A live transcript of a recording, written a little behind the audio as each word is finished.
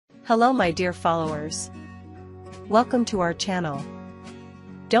Hello my dear followers. Welcome to our channel.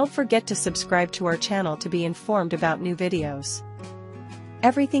 Don't forget to subscribe to our channel to be informed about new videos.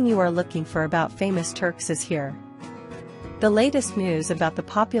 Everything you are looking for about famous Turks is here. The latest news about the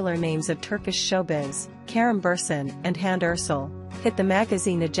popular names of Turkish showbiz, Kerem Bürsin and Hande Erçel, hit the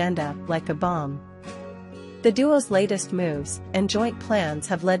magazine agenda like a bomb. The duo's latest moves and joint plans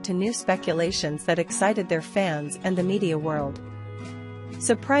have led to new speculations that excited their fans and the media world.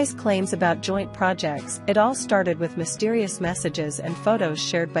 Surprise claims about joint projects. It all started with mysterious messages and photos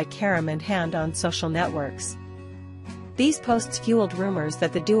shared by Kerem and Hande on social networks. These posts fueled rumors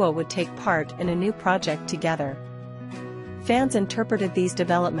that the duo would take part in a new project together. Fans interpreted these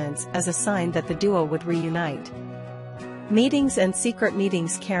developments as a sign that the duo would reunite. Meetings and secret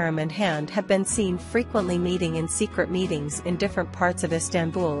meetings. Kerem and Hande have been seen frequently meeting in secret meetings in different parts of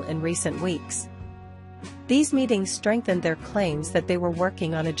Istanbul in recent weeks. These meetings strengthened their claims that they were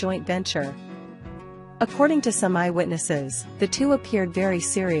working on a joint venture. According to some eyewitnesses, the two appeared very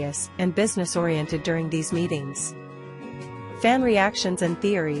serious and business-oriented during these meetings. Fan reactions and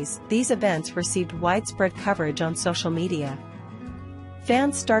theories. These events received widespread coverage on social media.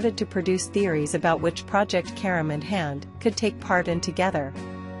 Fans started to produce theories about which project Kerem and Hande could take part in together.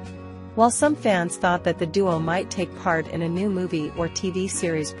 While some fans thought that the duo might take part in a new movie or TV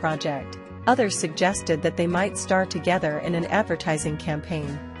series project, others suggested that they might star together in an advertising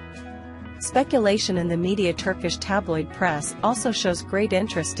campaign. Speculation in the media. Turkish tabloid press also shows great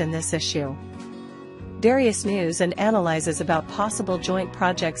interest in this issue. Various news and analyses about possible joint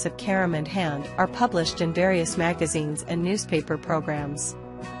projects of Kerem and Hande are published in various magazines and newspaper programs.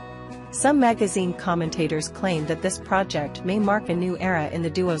 Some magazine commentators claim that this project may mark a new era in the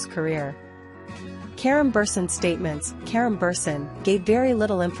duo's career. Kerem Bürsin statements. Kerem Bürsin gave very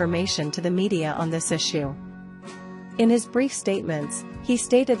little information to the media on this issue. In his brief statements, he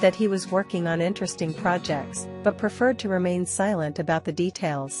stated that he was working on interesting projects, but preferred to remain silent about the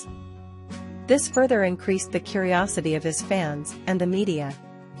details. This further increased the curiosity of his fans and the media.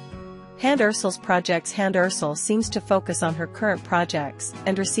 Hande Erçel's projects. Hande Erçel seems to focus on her current projects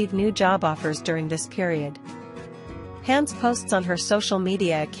and receive new job offers during this period. Hande's posts on her social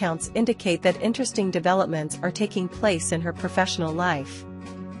media accounts indicate that interesting developments are taking place in her professional life.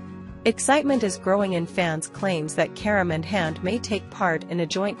 Excitement is growing and fans' claims that Kerem and Hande may take part in a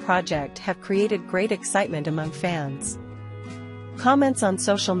joint project have created great excitement among fans. Comments on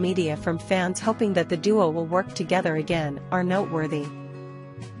social media from fans hoping that the duo will work together again are noteworthy.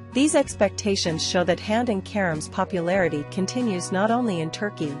 These expectations show that Hande and Kerem's popularity continues not only in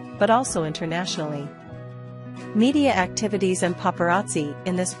Turkey but also internationally. Media activities and paparazzi.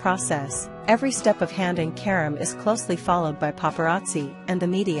 In this process, every step of Hande and Kerem is closely followed by paparazzi and the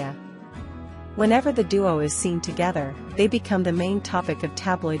media. Whenever the duo is seen together, they become the main topic of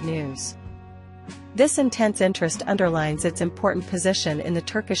tabloid news. This intense interest underlines its important position in the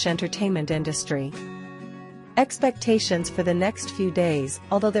Turkish entertainment industry. Expectations for the next few days.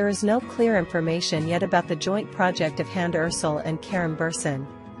 Although there is no clear information yet about the joint project of Hande Erçel and Kerem Bürsin,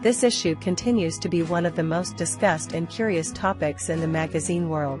 this issue continues to be one of the most discussed and curious topics in the magazine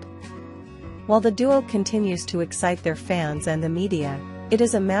world. While the duo continues to excite their fans and the media, it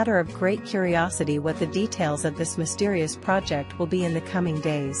is a matter of great curiosity what the details of this mysterious project will be in the coming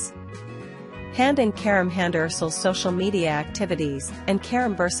days. Hande and Kerem. Hande Erçel's social media activities and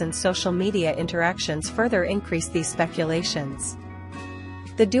Kerem Bürsin's social media interactions further increase these speculations.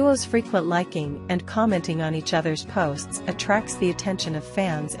 The duo's frequent liking and commenting on each other's posts attracts the attention of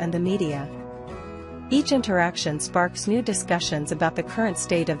fans and the media. Each interaction sparks new discussions about the current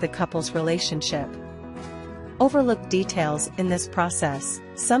state of the couple's relationship. Overlooked details in this process.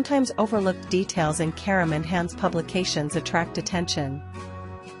 Sometimes overlooked details in Kerem and Hande's publications attract attention.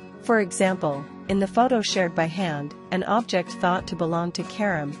 For example, in the photo shared by Hande, an object thought to belong to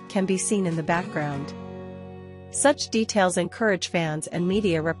Kerem can be seen in the background. Such details encourage fans and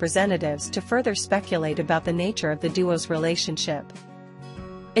media representatives to further speculate about the nature of the duo's relationship.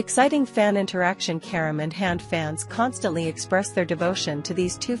 Exciting fan interaction. Kerem and Hande fans constantly express their devotion to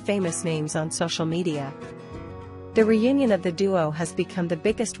these two famous names on social media. The reunion of the duo has become the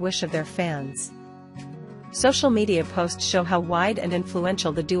biggest wish of their fans. Social media posts show how wide and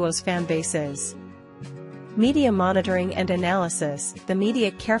influential the duo's fan base is. Media monitoring and analysis. The media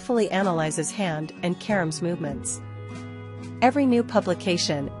carefully analyzes Hande and Kerem's movements. Every new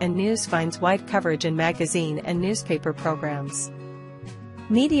publication and news finds wide coverage in magazine and newspaper programs.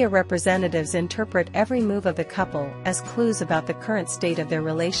 Media representatives interpret every move of the couple as clues about the current state of their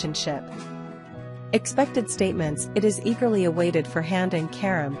relationship. Expected statements. It is eagerly awaited for Hande and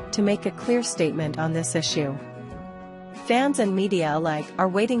Kerem to make a clear statement on this issue. Fans and media alike are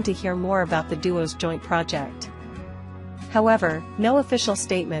waiting to hear more about the duo's joint project. However, no official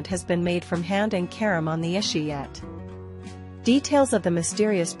statement has been made from Hande and Kerem on the issue yet. Details of the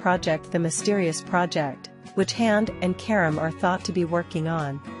mysterious project, which Hande and Kerem are thought to be working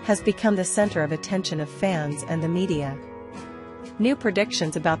on, has become the center of attention of fans and the media. New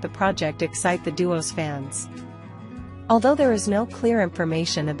predictions about the project excite the duo's fans. Although there is no clear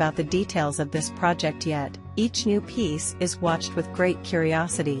information about the details of this project yet, each new piece is watched with great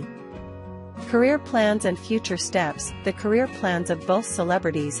curiosity. Career plans and future steps. The career plans of both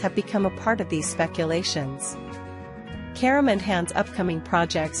celebrities have become a part of these speculations. Kerem and Hande's upcoming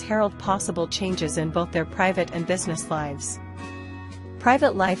projects herald possible changes in both their private and business lives.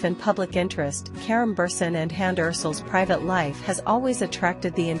 Private life and public interest. Kerem Bürsin and Hande Erçel's private life has always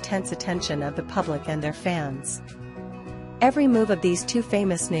attracted the intense attention of the public and their fans. Every move of these two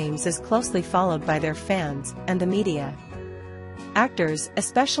famous names is closely followed by their fans and the media. Actors,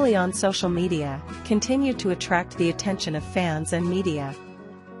 especially on social media, continue to attract the attention of fans and media.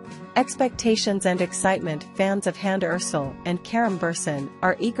 Expectations and excitement. Fans of Hande Erçel and Kerem Bürsin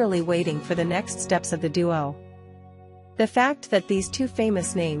are eagerly waiting for the next steps of the duo. The fact that these two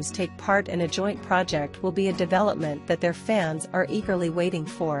famous names take part in a joint project will be a development that their fans are eagerly waiting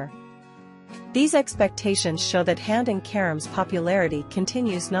for. These expectations show that Hande and Kerem's popularity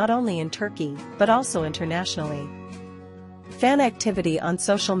continues not only in Turkey but also internationally. Fan activity on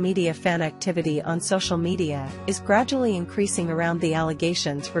social media is gradually increasing around the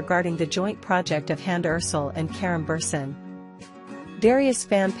allegations regarding the joint project of Hande Erçel and Kerem Bürsin. Various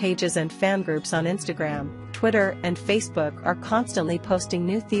fan pages and fan groups on Instagram, Twitter, and Facebook are constantly posting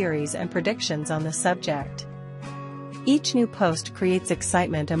new theories and predictions on the subject. Each new post creates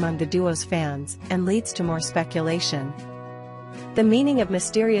excitement among the duo's fans and leads to more speculation. The meaning of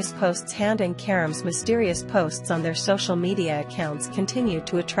mysterious posts. Hande and Kerem's mysterious posts on their social media accounts continue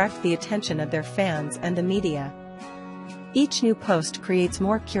to attract the attention of their fans and the media. Each new post creates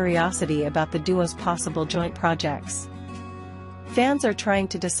more curiosity about the duo's possible joint projects. Fans are trying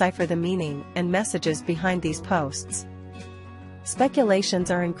to decipher the meaning and messages behind these posts.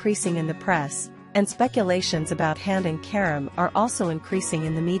 Speculations are increasing in the press, and speculations about Hande and Kerem are also increasing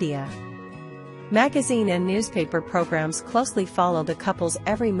in the media. Magazine and newspaper programs closely follow the couple's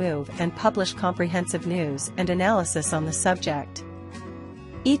every move and publish comprehensive news and analysis on the subject.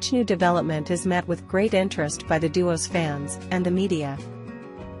 Each new development is met with great interest by the duo's fans and the media.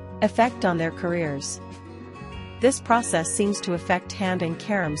 Effect on their careers. This process seems to affect Hande and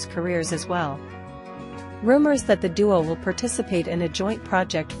Kerem's careers as well. Rumors that the duo will participate in a joint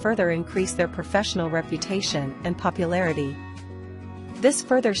project further increase their professional reputation and popularity. This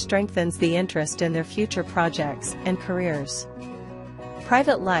further strengthens the interest in their future projects and careers.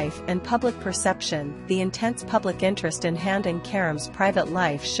 Private life and public perception. The intense public interest in Hande and Kerem's private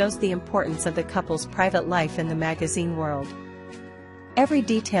life shows the importance of the couple's private life in the magazine world. Every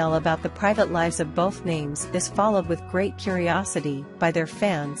detail about the private lives of both names is followed with great curiosity by their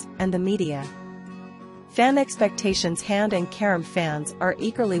fans and the media. Fan expectations. Hande and Kerem fans are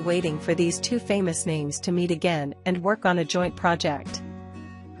eagerly waiting for these two famous names to meet again and work on a joint project.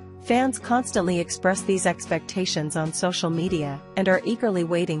 Fans constantly express these expectations on social media and are eagerly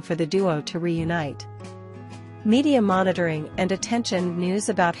waiting for the duo to reunite. Media monitoring and attention. News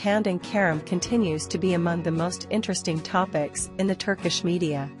about Hande and Kerem continues to be among the most interesting topics in the Turkish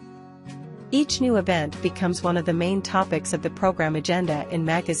media. Each new event becomes one of the main topics of the program agenda in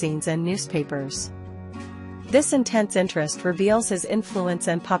magazines and newspapers. This intense interest reveals his influence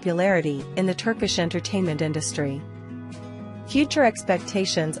and popularity in the Turkish entertainment industry. Future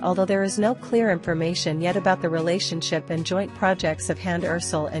expectations. Although there is no clear information yet about the relationship and joint projects of Hande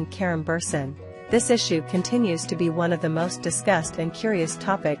Erçel and Kerem Bürsin, this issue continues to be one of the most discussed and curious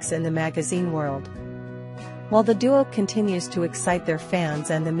topics in the magazine world. While the duo continues to excite their fans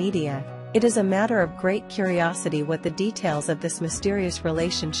and the media, it is a matter of great curiosity what the details of this mysterious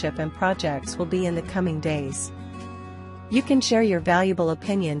relationship and projects will be in the coming days. You can share your valuable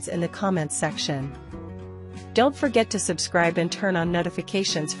opinions in the comments section. Don't forget to subscribe and turn on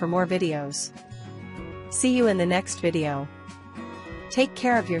notifications for more videos. See you in the next video. Take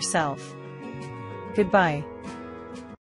care of yourself. Goodbye.